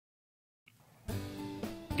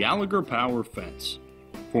Gallagher Power Fence.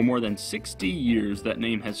 For more than 60 years, that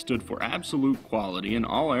name has stood for absolute quality in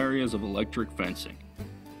all areas of electric fencing.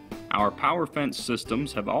 Our power fence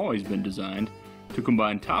systems have always been designed to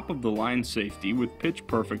combine top-of-the-line safety with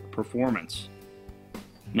pitch-perfect performance.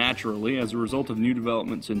 Naturally, as a result of new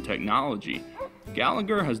developments in technology,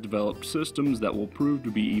 Gallagher has developed systems that will prove to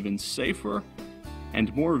be even safer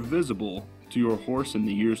and more visible to your horse in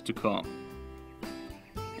the years to come.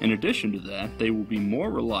 In addition to that, they will be more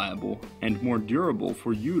reliable and more durable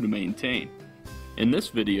for you to maintain. In this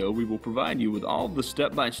video, we will provide you with all of the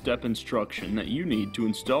step-by-step instruction that you need to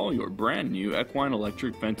install your brand new equine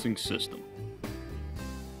electric fencing system.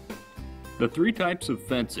 The three types of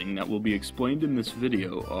fencing that will be explained in this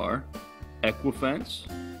video are EquiFence,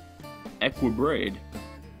 EquiBraid,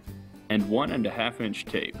 and 1.5 inch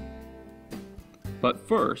tape. But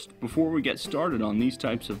first, before we get started on these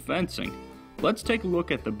types of fencing, let's take a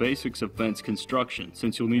look at the basics of fence construction,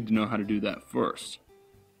 since you'll need to know how to do that first.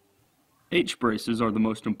 H-braces are the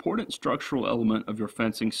most important structural element of your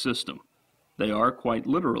fencing system. They are, quite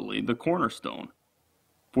literally, the cornerstone.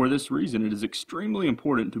 For this reason, it is extremely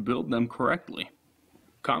important to build them correctly.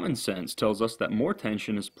 Common sense tells us that more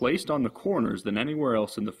tension is placed on the corners than anywhere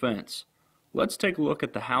else in the fence. Let's take a look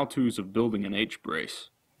at the how-tos of building an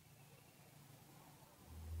H-brace.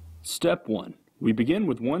 Step 1. We begin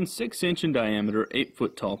with one 6-inch in diameter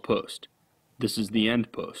 8-foot tall post. This is the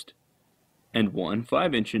end post. And one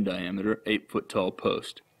 5-inch in diameter 8-foot tall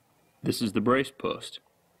post. This is the brace post.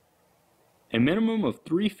 A minimum of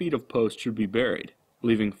 3 feet of post should be buried,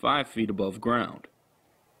 leaving 5 feet above ground.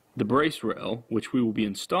 The brace rail, which we will be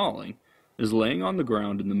installing, is laying on the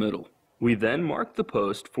ground in the middle. We then mark the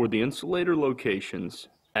post for the insulator locations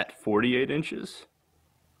at 48 inches,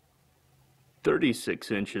 36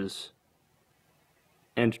 inches,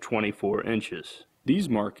 and 24 inches. These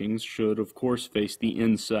markings should of course face the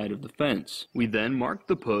inside of the fence. We then mark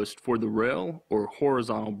the post for the rail or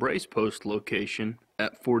horizontal brace post location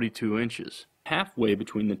at 42 inches, halfway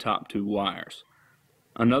between the top two wires.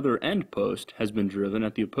 Another end post has been driven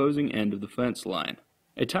at the opposing end of the fence line.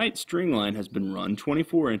 A tight string line has been run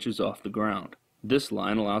 24 inches off the ground. This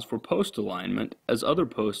line allows for post alignment as other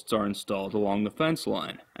posts are installed along the fence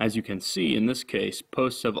line. As you can see, in this case,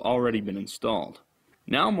 posts have already been installed.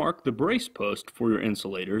 Now mark the brace post for your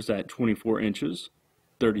insulators at 24 inches,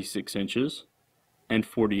 36 inches, and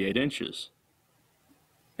 48 inches.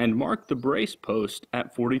 And mark the brace post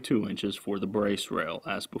at 42 inches for the brace rail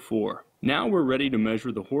as before. Now we're ready to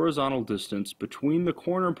measure the horizontal distance between the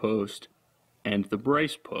corner post and the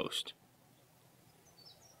brace post.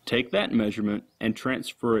 Take that measurement and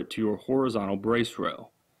transfer it to your horizontal brace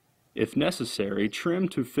rail. If necessary, trim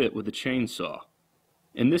to fit with a chainsaw.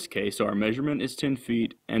 In this case, our measurement is 10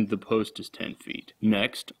 feet and the post is 10 feet.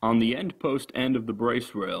 Next, on the end post end of the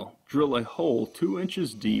brace rail, drill a hole 2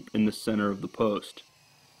 inches deep in the center of the post.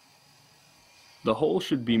 The hole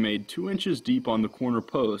should be made 2 inches deep on the corner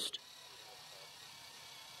post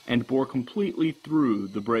and bore completely through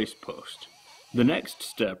the brace post. The next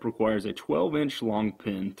step requires a 12-inch long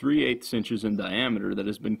pin 3/8 inches in diameter that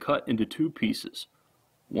has been cut into two pieces,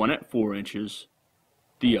 one at 4 inches,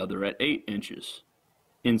 the other at 8 inches.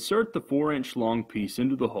 Insert the 4-inch long piece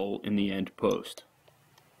into the hole in the end post.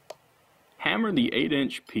 Hammer the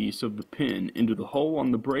 8-inch piece of the pin into the hole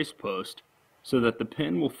on the brace post so that the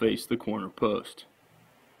pin will face the corner post.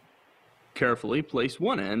 Carefully place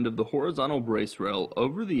one end of the horizontal brace rail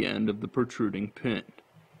over the end of the protruding pin.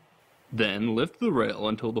 Then lift the rail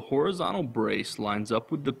until the horizontal brace lines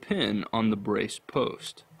up with the pin on the brace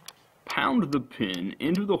post. Pound the pin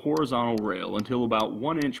into the horizontal rail until about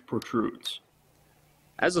 1 inch protrudes.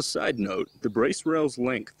 As a side note, the brace rail's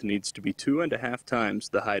length needs to be 2.5 times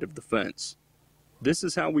the height of the fence. This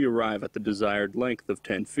is how we arrive at the desired length of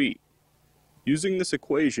 10 feet. Using this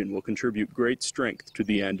equation will contribute great strength to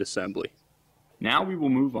the end assembly. Now we will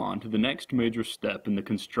move on to the next major step in the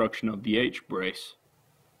construction of the H-brace.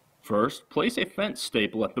 First, place a fence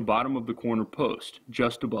staple at the bottom of the corner post,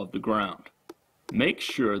 just above the ground. Make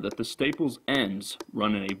sure that the staple's ends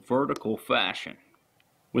run in a vertical fashion.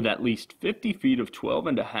 With at least 50 feet of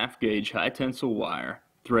 12.5 gauge high tensile wire,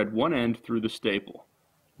 thread one end through the staple.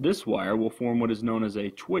 This wire will form what is known as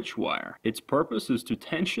a twitch wire. Its purpose is to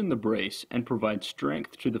tension the brace and provide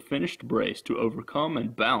strength to the finished brace to overcome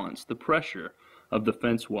and balance the pressure of the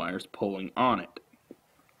fence wires pulling on it.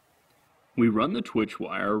 We run the twitch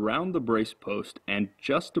wire around the brace post and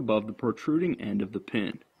just above the protruding end of the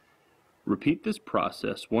pin. Repeat this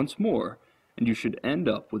process once more, and you should end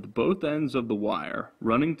up with both ends of the wire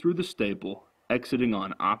running through the staple, exiting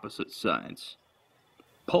on opposite sides.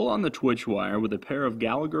 Pull on the twitch wire with a pair of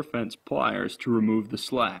Gallagher fence pliers to remove the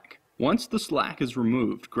slack. Once the slack is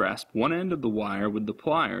removed, grasp one end of the wire with the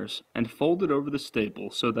pliers and fold it over the staple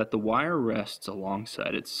so that the wire rests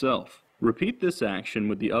alongside itself. Repeat this action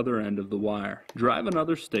with the other end of the wire. Drive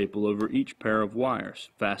another staple over each pair of wires,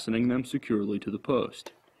 fastening them securely to the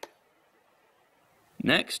post.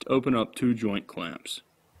 Next, open up 2 joint clamps.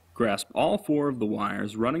 Grasp all 4 of the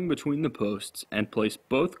wires running between the posts and place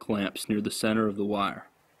both clamps near the center of the wire.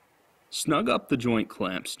 Snug up the joint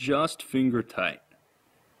clamps just finger tight.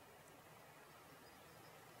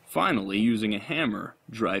 Finally, using a hammer,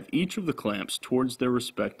 drive each of the clamps towards their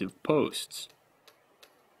respective posts.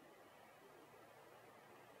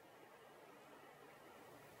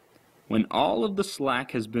 When all of the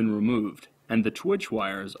slack has been removed and the twitch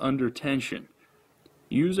wire is under tension,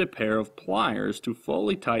 use a pair of pliers to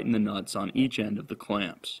fully tighten the nuts on each end of the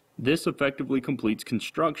clamps. This effectively completes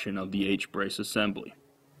construction of the H-brace assembly.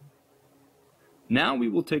 Now we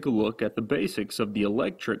will take a look at the basics of the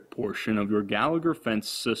electric portion of your Gallagher fence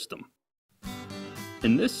system.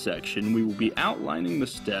 In this section, we will be outlining the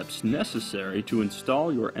steps necessary to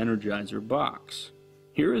install your energizer box.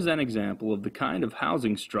 Here is an example of the kind of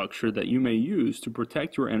housing structure that you may use to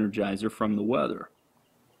protect your energizer from the weather.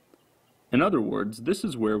 In other words, this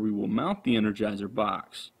is where we will mount the energizer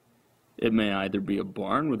box. It may either be a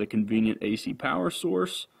barn with a convenient AC power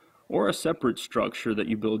source, or a separate structure that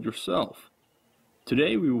you build yourself.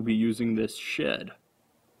 Today we will be using this shed.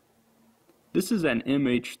 This is an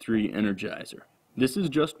MH3 energizer. This is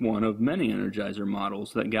just one of many energizer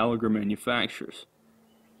models that Gallagher manufactures.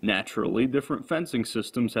 Naturally, different fencing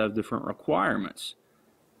systems have different requirements,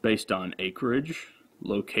 based on acreage,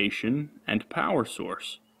 location, and power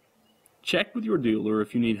source. Check with your dealer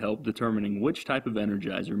if you need help determining which type of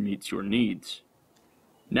energizer meets your needs.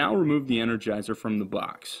 Now remove the energizer from the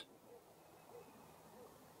box.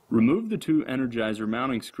 Remove the 2 energizer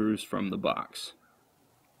mounting screws from the box.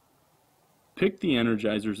 Pick the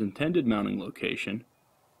energizer's intended mounting location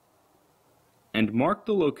and mark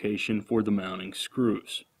the location for the mounting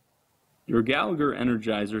screws. Your Gallagher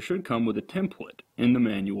energizer should come with a template in the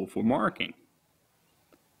manual for marking.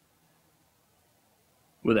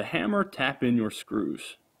 With a hammer, tap in your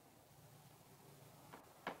screws.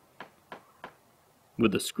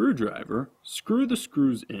 With a screwdriver, screw the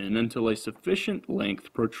screws in until a sufficient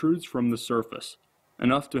length protrudes from the surface,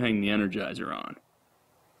 enough to hang the energizer on.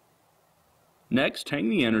 Next, hang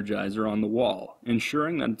the energizer on the wall,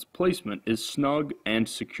 ensuring that its placement is snug and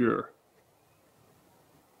secure.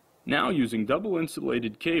 Now, using double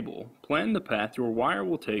insulated cable, plan the path your wire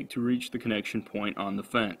will take to reach the connection point on the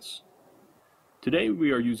fence. Today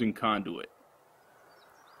we are using conduit.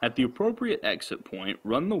 At the appropriate exit point,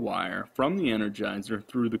 run the wire from the energizer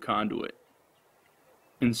through the conduit.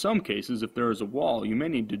 In some cases, if there is a wall, you may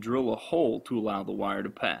need to drill a hole to allow the wire to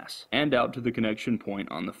pass, and out to the connection point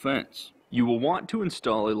on the fence. You will want to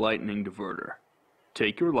install a lightning diverter.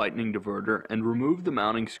 Take your lightning diverter and remove the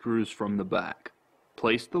mounting screws from the back.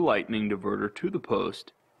 Place the lightning diverter to the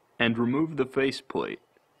post and remove the faceplate.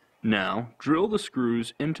 Now, drill the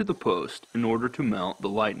screws into the post in order to mount the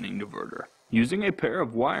lightning diverter. Using a pair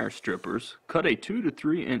of wire strippers, cut a 2 to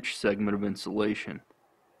 3 inch segment of insulation.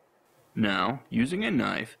 Now, using a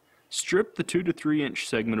knife, strip the 2 to 3 inch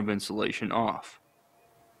segment of insulation off.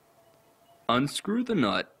 Unscrew the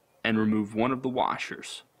nut and remove one of the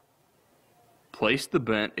washers. Place the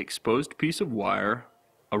bent, exposed piece of wire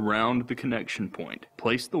around the connection point.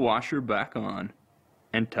 Place the washer back on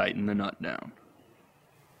and tighten the nut down.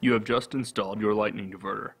 You have just installed your lightning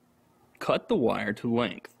diverter. Cut the wire to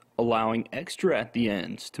length, allowing extra at the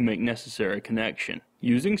ends to make necessary connection.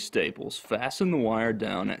 Using staples, fasten the wire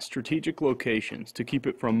down at strategic locations to keep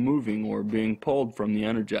it from moving or being pulled from the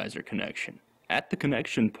energizer connection. At the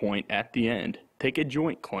connection point at the end, take a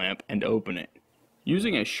joint clamp and open it.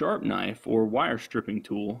 Using a sharp knife or wire stripping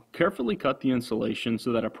tool, carefully cut the insulation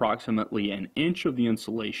so that approximately an inch of the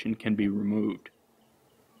insulation can be removed.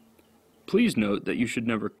 Please note that you should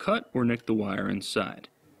never cut or nick the wire inside.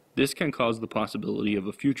 This can cause the possibility of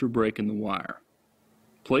a future break in the wire.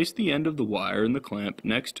 Place the end of the wire in the clamp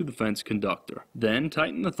next to the fence conductor. Then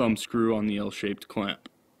tighten the thumb screw on the L-shaped clamp.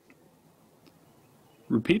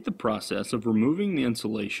 Repeat the process of removing the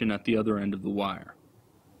insulation at the other end of the wire.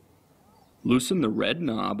 Loosen the red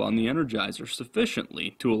knob on the energizer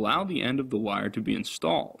sufficiently to allow the end of the wire to be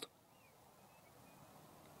installed.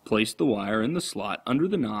 Place the wire in the slot under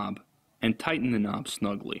the knob and tighten the knob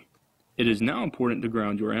snugly. It is now important to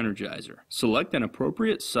ground your energizer. Select an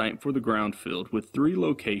appropriate site for the ground field with 3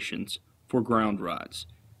 locations for ground rods,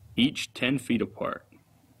 each 10 feet apart.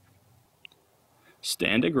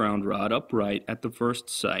 Stand a ground rod upright at the first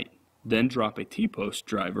sight, then drop a T-post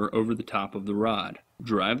driver over the top of the rod.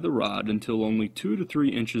 Drive the rod until only 2 to 3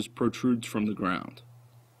 inches protrudes from the ground.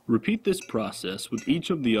 Repeat this process with each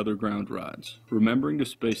of the other ground rods, remembering to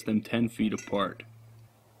space them 10 feet apart.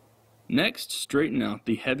 Next, straighten out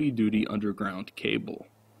the heavy-duty underground cable.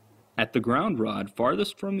 At the ground rod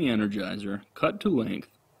farthest from the energizer, cut to length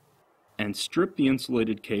and strip the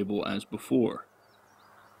insulated cable as before.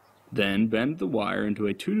 Then bend the wire into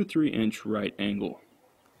a 2 to 3 inch right angle.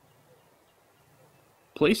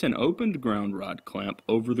 Place an opened ground rod clamp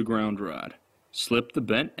over the ground rod. Slip the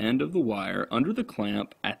bent end of the wire under the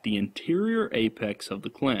clamp at the interior apex of the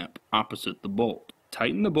clamp, opposite the bolt.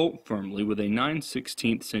 Tighten the bolt firmly with a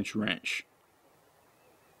 9/16 inch wrench.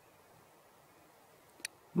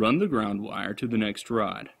 Run the ground wire to the next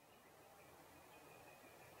rod.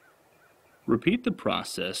 Repeat the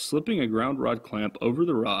process, slipping a ground rod clamp over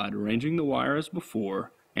the rod, arranging the wire as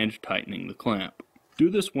before, and tightening the clamp. Do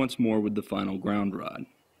this once more with the final ground rod.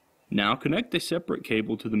 Now connect a separate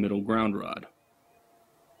cable to the middle ground rod.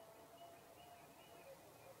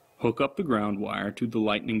 Hook up the ground wire to the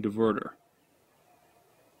lightning diverter.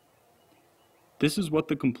 This is what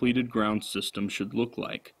the completed ground system should look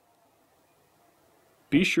like.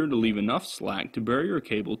 Be sure to leave enough slack to bury your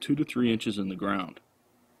cable 2 to 3 inches in the ground.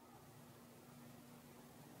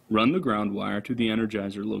 Run the ground wire to the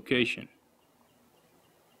energizer location.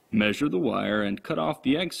 Measure the wire and cut off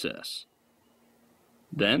the excess.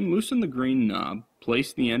 Then loosen the green knob,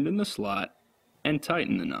 place the end in the slot, and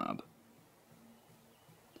tighten the knob.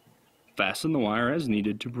 Fasten the wire as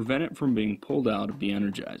needed to prevent it from being pulled out of the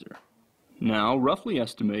energizer. Now, roughly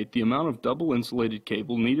estimate the amount of double insulated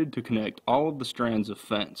cable needed to connect all of the strands of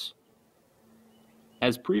fence.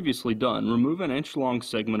 As previously done, remove an inch-long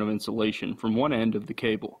segment of insulation from one end of the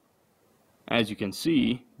cable. As you can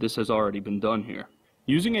see, this has already been done here.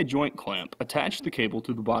 Using a joint clamp, attach the cable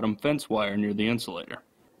to the bottom fence wire near the insulator.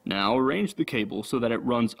 Now arrange the cable so that it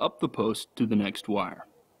runs up the post to the next wire.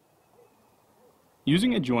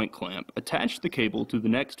 Using a joint clamp, attach the cable to the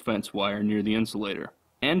next fence wire near the insulator,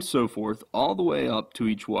 and so forth all the way up to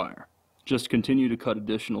each wire. Just continue to cut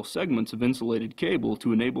additional segments of insulated cable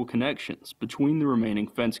to enable connections between the remaining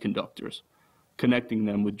fence conductors, connecting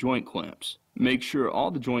them with joint clamps. Make sure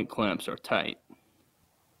all the joint clamps are tight.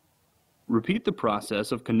 Repeat the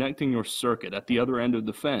process of connecting your circuit at the other end of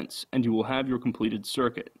the fence, and you will have your completed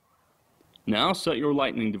circuit. Now set your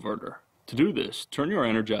lightning diverter. To do this, turn your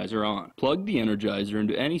energizer on. Plug the energizer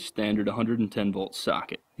into any standard 110 volt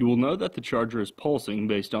socket. You will know that the charger is pulsing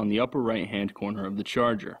based on the upper right hand corner of the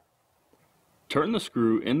charger. Turn the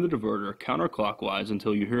screw in the diverter counterclockwise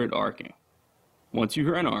until you hear it arcing. Once you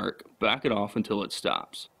hear an arc, back it off until it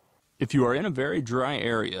stops. If you are in a very dry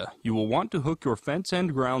area, you will want to hook your fence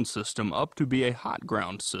and ground system up to be a hot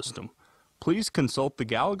ground system. Please consult the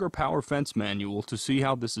Gallagher Power Fence Manual to see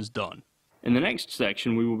how this is done. In the next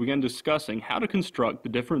section, we will begin discussing how to construct the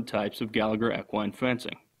different types of Gallagher equine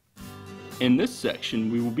fencing. In this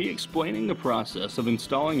section, we will be explaining the process of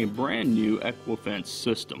installing a brand new EquiFence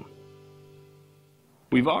system.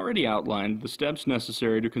 We've already outlined the steps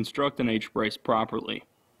necessary to construct an H-brace properly.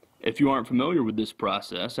 If you aren't familiar with this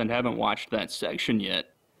process and haven't watched that section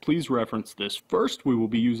yet, please reference this. First, we will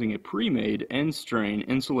be using a pre-made end strain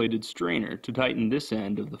insulated strainer to tighten this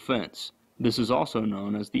end of the fence. This is also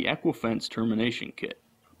known as the EquiFence termination kit.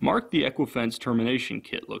 Mark the EquiFence termination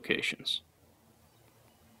kit locations.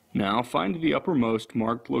 Now find the uppermost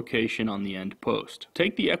marked location on the end post.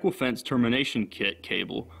 Take the EquiFence termination kit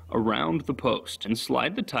cable around the post and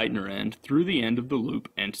slide the tightener end through the end of the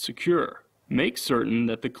loop and secure. Make certain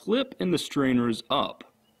that the clip in the strainer is up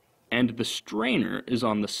and the strainer is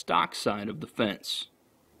on the stock side of the fence.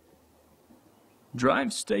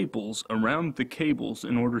 Drive staples around the cables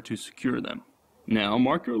in order to secure them. Now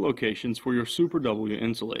mark your locations for your Super W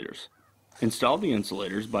insulators. Install the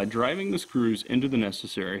insulators by driving the screws into the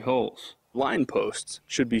necessary holes. Line posts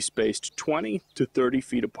should be spaced 20 to 30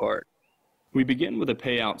 feet apart. We begin with a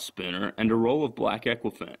payout spinner and a roll of black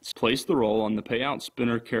EquiFence. Place the roll on the payout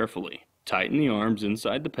spinner carefully. Tighten the arms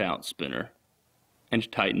inside the payout spinner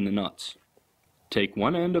and tighten the nuts. Take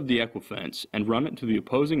one end of the EquiFence and run it to the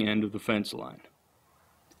opposing end of the fence line.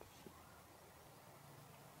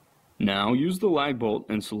 Now use the lag bolt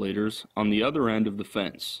insulators on the other end of the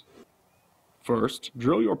fence. First,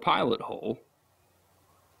 drill your pilot hole,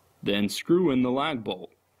 then screw in the lag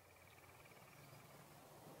bolt.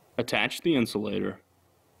 Attach the insulator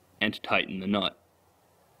and tighten the nut.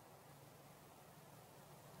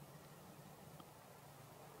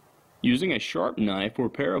 Using a sharp knife or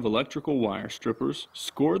pair of electrical wire strippers,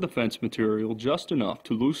 score the fence material just enough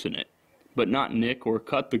to loosen it. but not nick or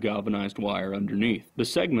cut the galvanized wire underneath. The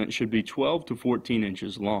segment should be 12 to 14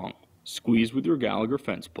 inches long. Squeeze with your Gallagher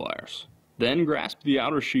fence pliers. Then grasp the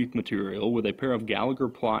outer sheath material with a pair of Gallagher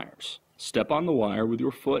pliers. Step on the wire with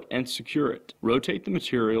your foot and secure it. Rotate the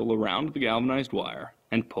material around the galvanized wire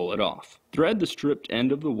and pull it off. Thread the stripped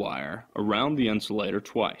end of the wire around the insulator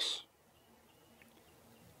twice.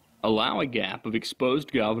 Allow a gap of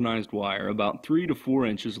exposed galvanized wire about 3 to 4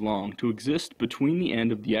 inches long to exist between the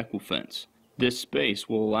end of the EquiFence. This space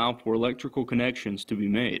will allow for electrical connections to be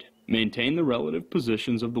made. Maintain the relative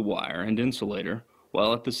positions of the wire and insulator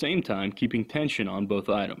while at the same time keeping tension on both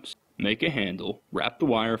items. Make a handle, wrap the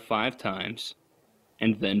wire 5 times,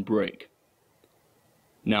 and then break.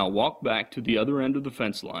 Now walk back to the other end of the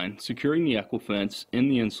fence line, securing the EquiFence in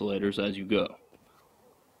the insulators as you go.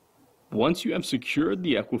 Once you have secured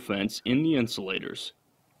the EquiFence in the insulators,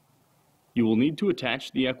 you will need to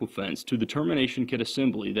attach the EquiFence to the termination kit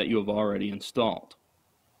assembly that you have already installed.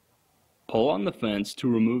 Pull on the fence to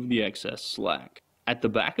remove the excess slack. At the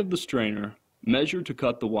back of the strainer, measure to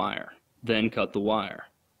cut the wire, then cut the wire.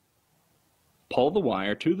 Pull the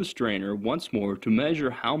wire to the strainer once more to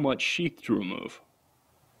measure how much sheath to remove.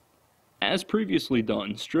 As previously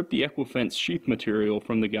done, strip the EquiFence sheath material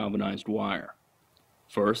from the galvanized wire.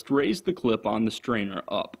 First, raise the clip on the strainer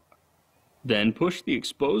up. Then push the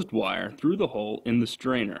exposed wire through the hole in the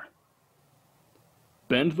strainer.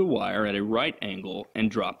 Bend the wire at a right angle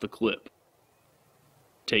and drop the clip.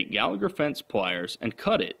 Take Gallagher fence pliers and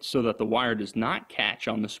cut it so that the wire does not catch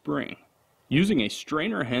on the spring. Using a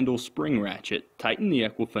strainer handle spring ratchet, tighten the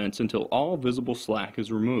EquiFence until all visible slack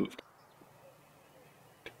is removed.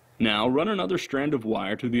 Now run another strand of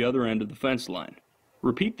wire to the other end of the fence line.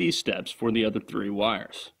 Repeat these steps for the other 3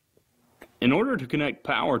 wires. In order to connect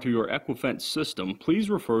power to your EquiFence system, please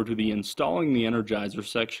refer to the Installing the Energizer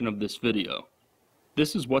section of this video.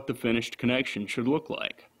 This is what the finished connection should look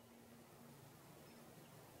like.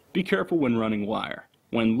 Be careful when running wire.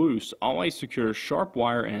 When loose, always secure sharp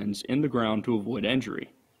wire ends in the ground to avoid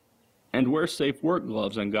injury. And wear safe work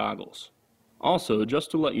gloves and goggles. Also,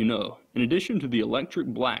 just to let you know, in addition to the electric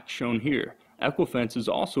black shown here, EquiFence is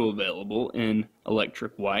also available in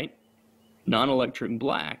electric white, non-electric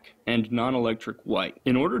black, and non-electric white.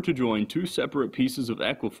 In order to join 2 separate pieces of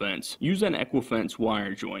EquiFence, use an EquiFence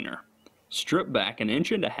wire joiner. Strip back 1.5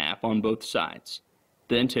 inches on both sides.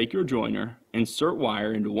 Then take your joiner, insert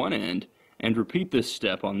wire into one end, and repeat this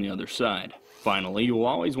step on the other side. Finally, you will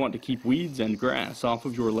always want to keep weeds and grass off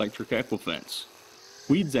of your electric EquiFence.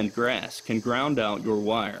 Weeds and grass can ground out your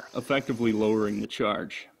wire, effectively lowering the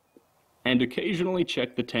charge. And occasionally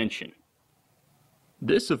check the tension.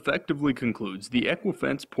 This effectively concludes the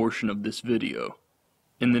EquiFence portion of this video.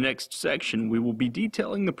 In the next section, we will be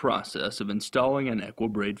detailing the process of installing an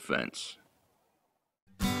EquiBraid fence.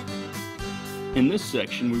 In this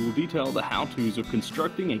section, we will detail the how-tos of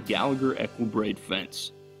constructing a Gallagher EquiBraid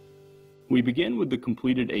fence. We begin with the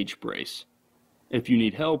completed H-brace. If you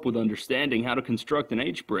need help with understanding how to construct an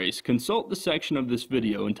H-brace, consult the section of this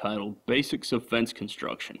video entitled Basics of Fence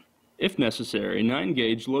Construction. If necessary,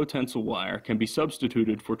 9-gauge low tensile wire can be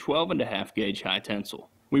substituted for 12.5 gauge high tensile.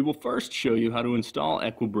 We will first show you how to install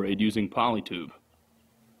EquiBraid using polytube.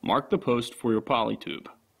 Mark the post for your polytube.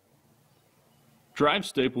 Drive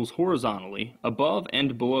staples horizontally above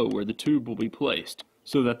and below where the tube will be placed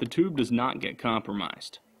so that the tube does not get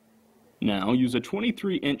compromised. Now use a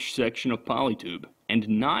 23-inch section of polytube and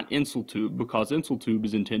not insul tube because insul tube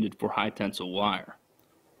is intended for high tensile wire.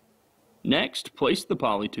 Next, place the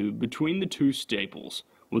polytube between the 2 staples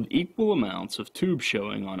with equal amounts of tube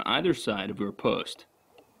showing on either side of your post.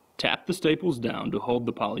 Tap the staples down to hold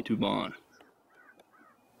the polytube on.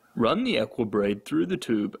 Run the EquiBraid through the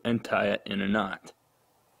tube and tie it in a knot.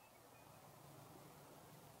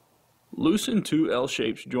 Loosen 2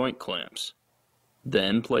 L-shaped joint clamps.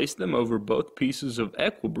 Then place them over both pieces of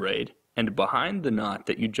EquiBraid and behind the knot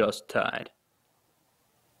that you just tied.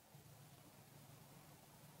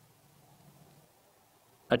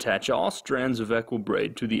 Attach all strands of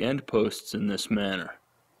EquiBraid to the end posts in this manner.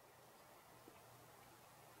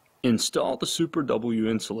 Install the Super W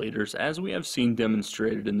insulators as we have seen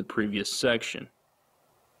demonstrated in the previous section.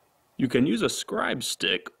 You can use a scribe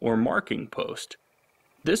stick or marking post.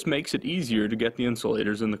 This makes it easier to get the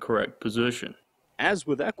insulators in the correct position. As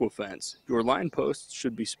with EquiFence, your line posts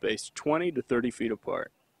should be spaced 20 to 30 feet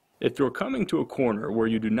apart. If you're coming to a corner where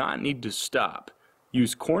you do not need to stop,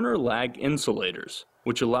 use corner lag insulators,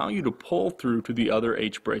 which allow you to pull through to the other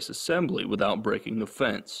H-brace assembly without breaking the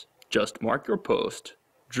fence. Just mark your post,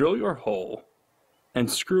 drill your hole, and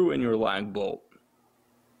screw in your lag bolt.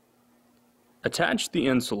 Attach the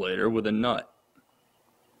insulator with a nut.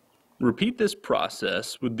 Repeat this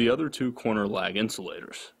process with the other two corner lag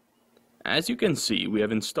insulators. As you can see, we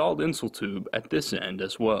have installed insul tube at this end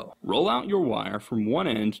as well. Roll out your wire from one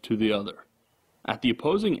end to the other. At the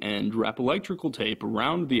opposing end, wrap electrical tape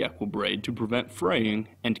around the EquiBraid to prevent fraying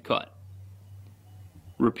and cut.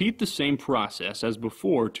 Repeat the same process as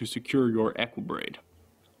before to secure your EquiBraid.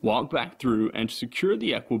 Walk back through and secure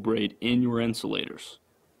the EquiBraid in your insulators.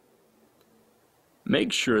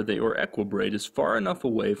 Make sure that your EquiBraid is far enough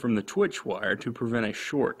away from the twitch wire to prevent a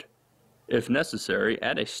short. If necessary,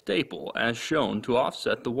 add a staple as shown to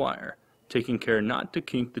offset the wire, taking care not to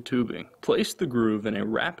kink the tubing. Place the groove in a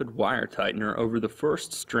rapid wire tightener over the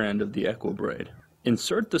first strand of the EquiBraid.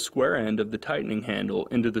 Insert the square end of the tightening handle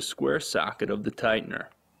into the square socket of the tightener.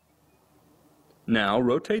 Now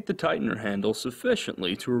rotate the tightener handle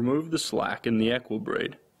sufficiently to remove the slack in the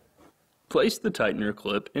EquiBraid. Place the tightener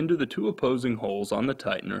clip into the two opposing holes on the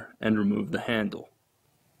tightener and remove the handle.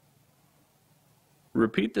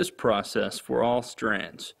 Repeat this process for all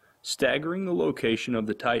strands, staggering the location of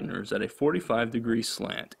the tighteners at a 45-degree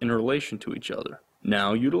slant in relation to each other.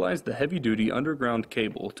 Now utilize the heavy-duty underground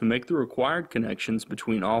cable to make the required connections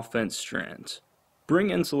between all fence strands.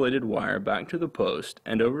 Bring insulated wire back to the post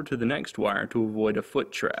and over to the next wire to avoid a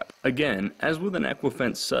foot trap. Again, as with an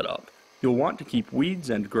EquiFence setup, you'll want to keep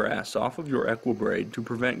weeds and grass off of your EquiBraid to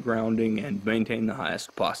prevent grounding and maintain the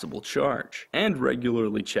highest possible charge, and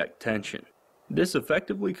regularly check tension. This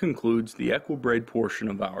effectively concludes the EquiBraid portion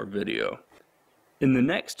of our video. In the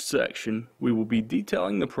next section, we will be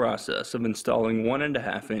detailing the process of installing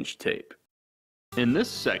 1.5-inch tape. In this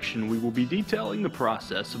section, we will be detailing the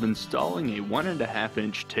process of installing a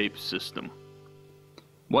 1.5-inch tape system.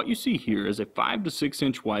 What you see here is a 5 to 6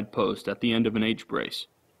 inch wide post at the end of an H-brace.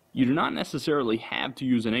 You do not necessarily have to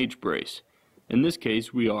use an H-brace. In this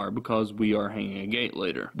case we are, because we are hanging a gate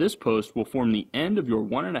later. This post will form the end of your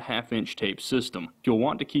 1.5-inch tape system. You'll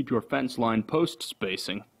want to keep your fence line post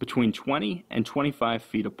spacing between 20 and 25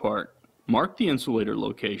 feet apart. Mark the insulator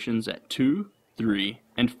locations at 2, 3,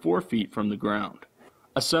 and 4 feet from the ground.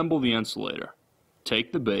 Assemble the insulator.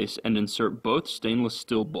 Take the base and insert both stainless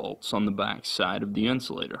steel bolts on the back side of the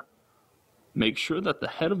insulator. Make sure that the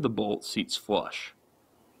head of the bolt seats flush.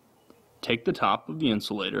 Take the top of the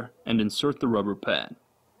insulator and insert the rubber pad.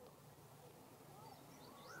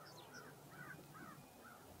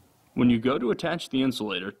 When you go to attach the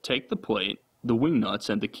insulator, take the plate, the wing nuts,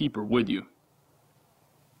 and the keeper with you.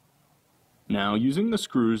 Now, using the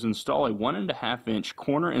screws, install a 1.5-inch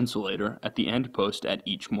corner insulator at the end post at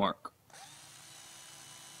each mark.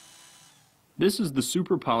 This is the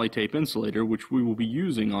super polytape insulator which we will be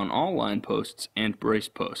using on all line posts and brace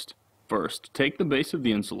post. First, take the base of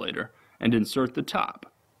the insulator and insert the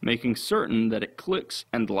top, making certain that it clicks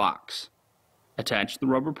and locks. Attach the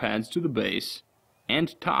rubber pads to the base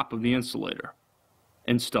and top of the insulator.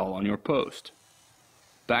 Install on your post.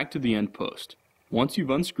 Back to the end post. Once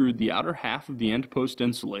you've unscrewed the outer half of the end post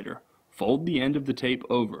insulator, fold the end of the tape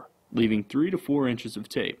over, leaving 3 to 4 inches of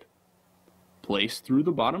tape. Place through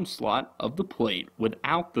the bottom slot of the plate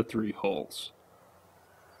without the 3 holes.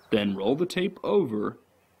 Then roll the tape over,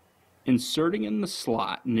 inserting in the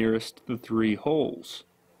slot nearest the 3 holes.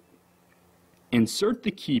 Insert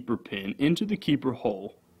the keeper pin into the keeper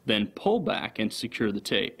hole, then pull back and secure the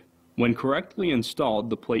tape. When correctly installed,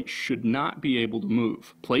 the plate should not be able to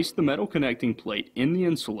move. Place the metal connecting plate in the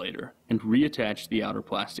insulator and reattach the outer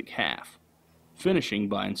plastic half, finishing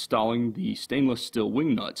by installing the stainless steel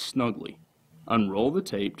wing nuts snugly. Unroll the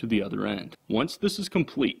tape to the other end. Once this is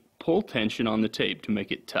complete, pull tension on the tape to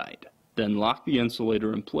make it tight. Then lock the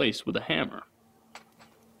insulator in place with a hammer.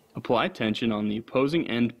 Apply tension on the opposing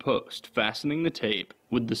end post, fastening the tape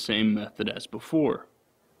with the same method as before.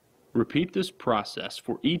 Repeat this process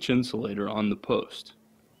for each insulator on the post.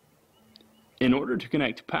 In order to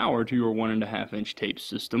connect power to your 1.5-inch tape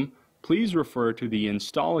system, please refer to the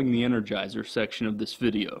Installing the Energizer section of this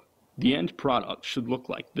video. The end product should look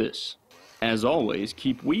like this. As always,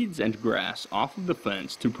 keep weeds and grass off of the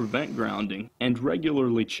fence to prevent grounding and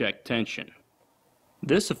regularly check tension.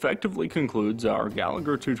 This effectively concludes our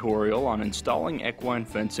Gallagher tutorial on installing equine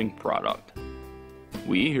fencing product.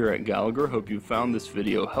 We here at Gallagher hope you found this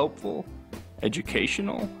video helpful,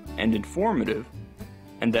 educational, and informative,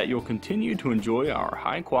 and that you'll continue to enjoy our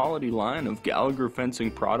high-quality line of Gallagher fencing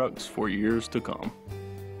products for years to come.